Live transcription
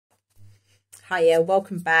Hiya,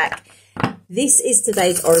 welcome back. This is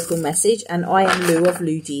today's Oracle message, and I am Lou of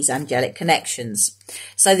Lou G's Angelic Connections.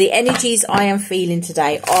 So the energies I am feeling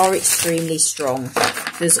today are extremely strong.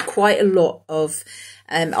 There's quite a lot of,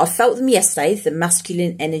 I felt them yesterday. The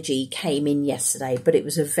masculine energy came in yesterday, but it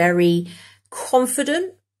was a very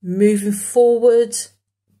confident, moving forward,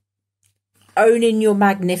 owning your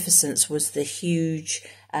magnificence was the huge,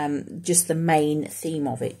 just the main theme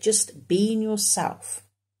of it. Just being yourself.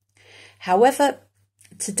 However,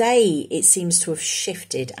 today it seems to have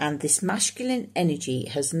shifted, and this masculine energy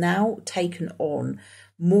has now taken on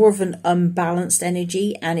more of an unbalanced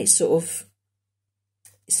energy, and it's sort of,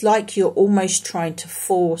 it's like you're almost trying to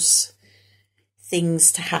force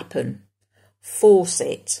things to happen. Force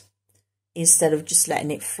it instead of just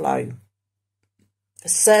letting it flow.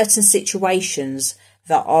 Certain situations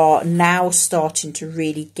that are now starting to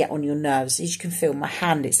really get on your nerves. As you can feel my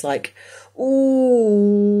hand, it's like,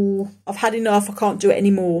 ooh, I've had enough, I can't do it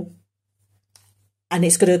anymore. And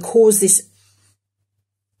it's going to cause this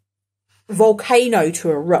volcano to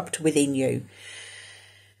erupt within you.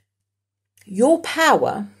 Your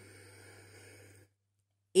power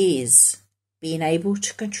is being able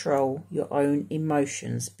to control your own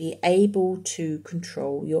emotions, be able to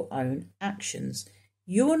control your own actions.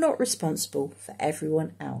 You are not responsible for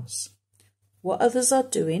everyone else. What others are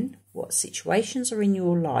doing, what situations are in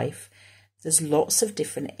your life, there's lots of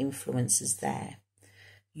different influences there.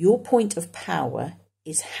 Your point of power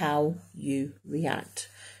is how you react.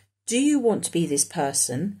 Do you want to be this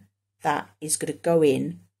person that is going to go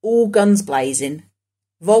in, all guns blazing,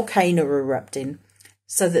 volcano erupting,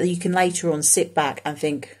 so that you can later on sit back and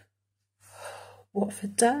think, what have I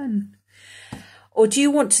done? Or do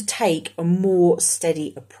you want to take a more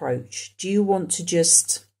steady approach? Do you want to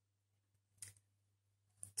just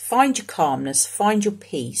find your calmness, find your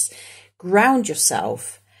peace, ground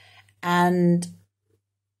yourself, and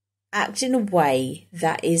act in a way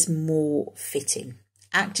that is more fitting?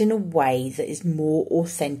 Act in a way that is more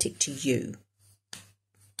authentic to you.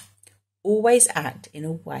 Always act in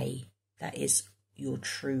a way that is your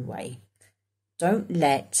true way. Don't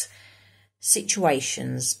let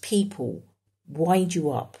situations, people wind you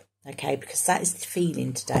up, okay? Because that is the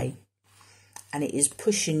feeling today, and it is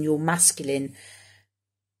pushing your masculine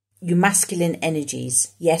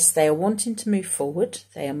energies. Yes, they are wanting to move forward.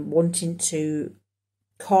 They are wanting to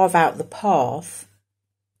carve out the path.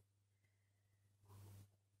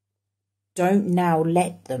 Don't now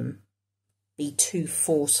let them be too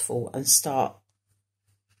forceful and start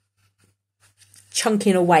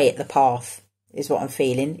chunking away at the path, is what I'm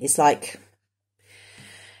feeling. It's like,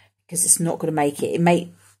 because it's not going to make it.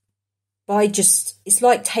 It's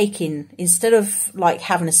like taking, instead of like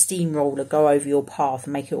having a steamroller go over your path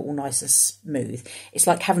and make it all nice and smooth, it's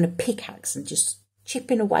like having a pickaxe and just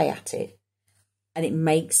chipping away at it. And it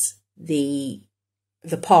makes the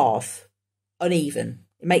path uneven.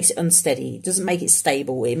 It makes it unsteady. It doesn't make it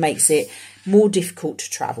stable. It makes it more difficult to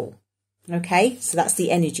travel. Okay, so that's the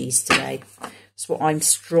energies today. That's what I'm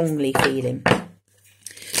strongly feeling.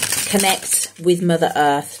 Connect with Mother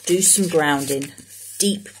Earth. Do some grounding.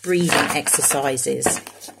 Deep breathing exercises.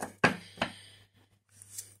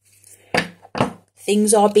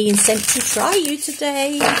 Things are being sent to try you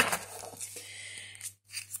today.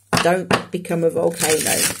 Don't become a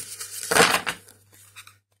volcano.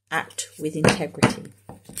 Act with integrity.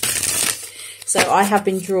 So I have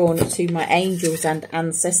been drawn to my Angels and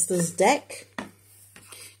Ancestors deck.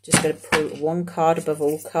 Just going to pull one card above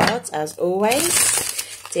all cards, as always.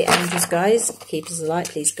 Dear angels, guys, keep us alight.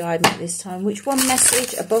 Please guide me this time. Which one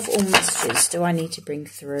message above all messages do I need to bring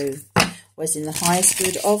through? What is in the highest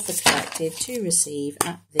good of the collective to receive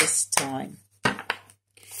at this time?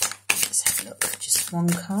 Let's have a look. Just one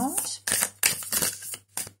card.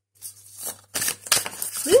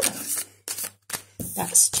 Whew.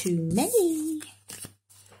 That's too many.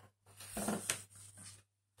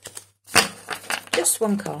 Just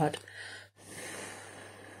one card.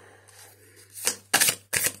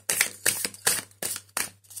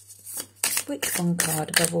 Which one card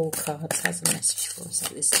above all cards has a message for us at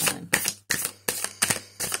this time?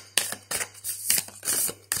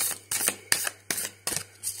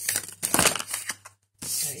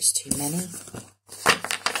 There's too many.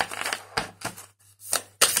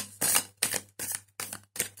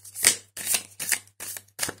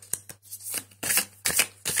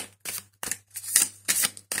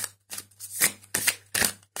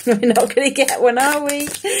 We're not going to get one, are we?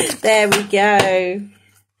 There we go.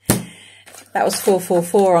 That was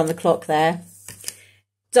 444 on the clock there.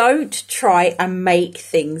 Don't try and make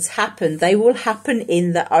things happen. They will happen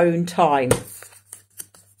in their own time.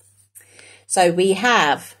 So we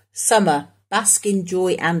have summer, Bask in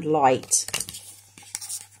joy and light.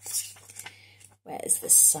 Where's the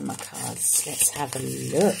summer cards? Let's have a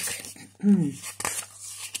look.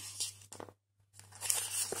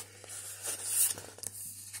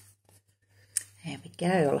 There we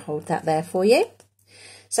go. I'll hold that there for you.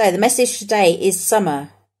 So the message today is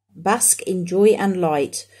summer. Bask in joy and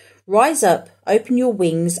light. Rise up, open your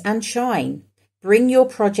wings and shine. Bring your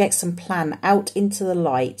projects and plan out into the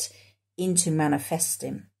light, into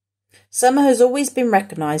manifesting. Summer has always been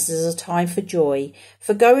recognised as a time for joy,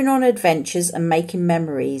 for going on adventures and making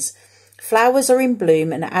memories. Flowers are in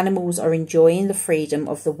bloom and animals are enjoying the freedom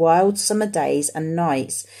of the wild summer days and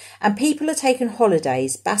nights, and people are taking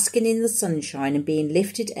holidays, basking in the sunshine and being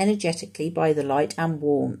lifted energetically by the light and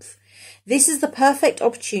warmth. This is the perfect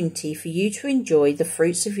opportunity for you to enjoy the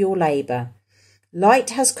fruits of your labour. Light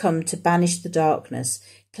has come to banish the darkness.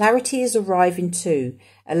 Clarity is arriving too,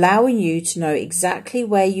 allowing you to know exactly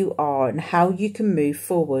where you are and how you can move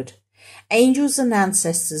forward. Angels and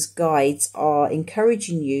ancestors' guides are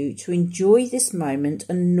encouraging you to enjoy this moment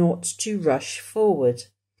and not to rush forward,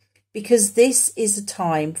 because this is a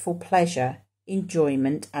time for pleasure,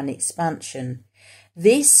 enjoyment and expansion.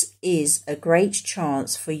 This is a great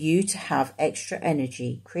chance for you to have extra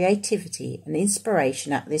energy, creativity and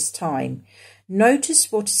inspiration at this time. Notice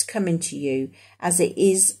what is coming to you, as it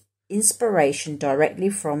is inspiration directly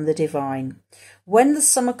from the divine. When the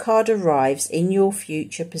summer card arrives in your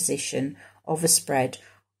future position of a spread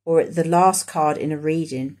or at the last card in a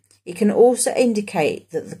reading, it can also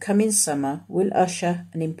indicate that the coming summer will usher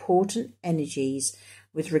an important energies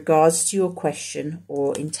with regards to your question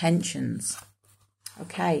or intentions.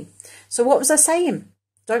 Okay, so what was I saying?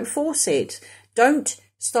 Don't force it. Don't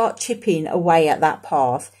start chipping away at that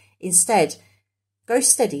path. Instead, go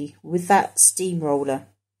steady with that steamroller,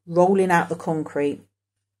 rolling out the concrete,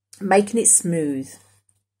 making it smooth.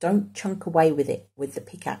 Don't chunk away with it with the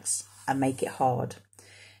pickaxe and make it hard.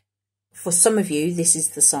 For some of you, this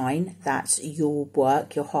is the sign that your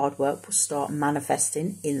work, your hard work, will start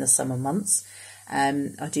manifesting in the summer months.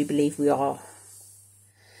 I do believe we are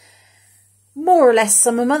more or less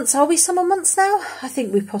summer months. Are we summer months now? I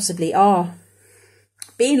think we possibly are.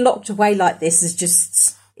 Being locked away like this is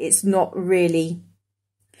just, it's not really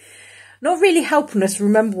helping us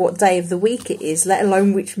remember what day of the week it is, let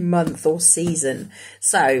alone which month or season.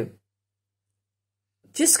 So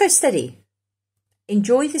just go steady.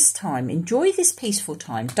 Enjoy this time. Enjoy this peaceful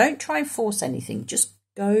time. Don't try and force anything. Just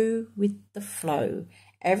go with the flow.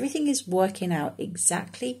 Everything is working out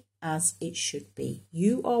exactly as it should be.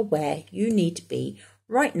 You are where you need to be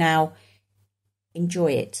right now.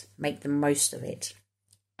 Enjoy it. Make the most of it.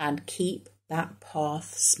 And keep that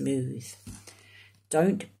path smooth.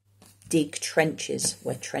 Don't dig trenches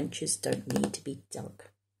where trenches don't need to be dug.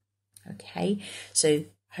 Okay, so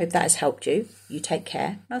I hope that has helped you. You take care,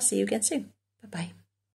 and I'll see you again soon. Bye-bye.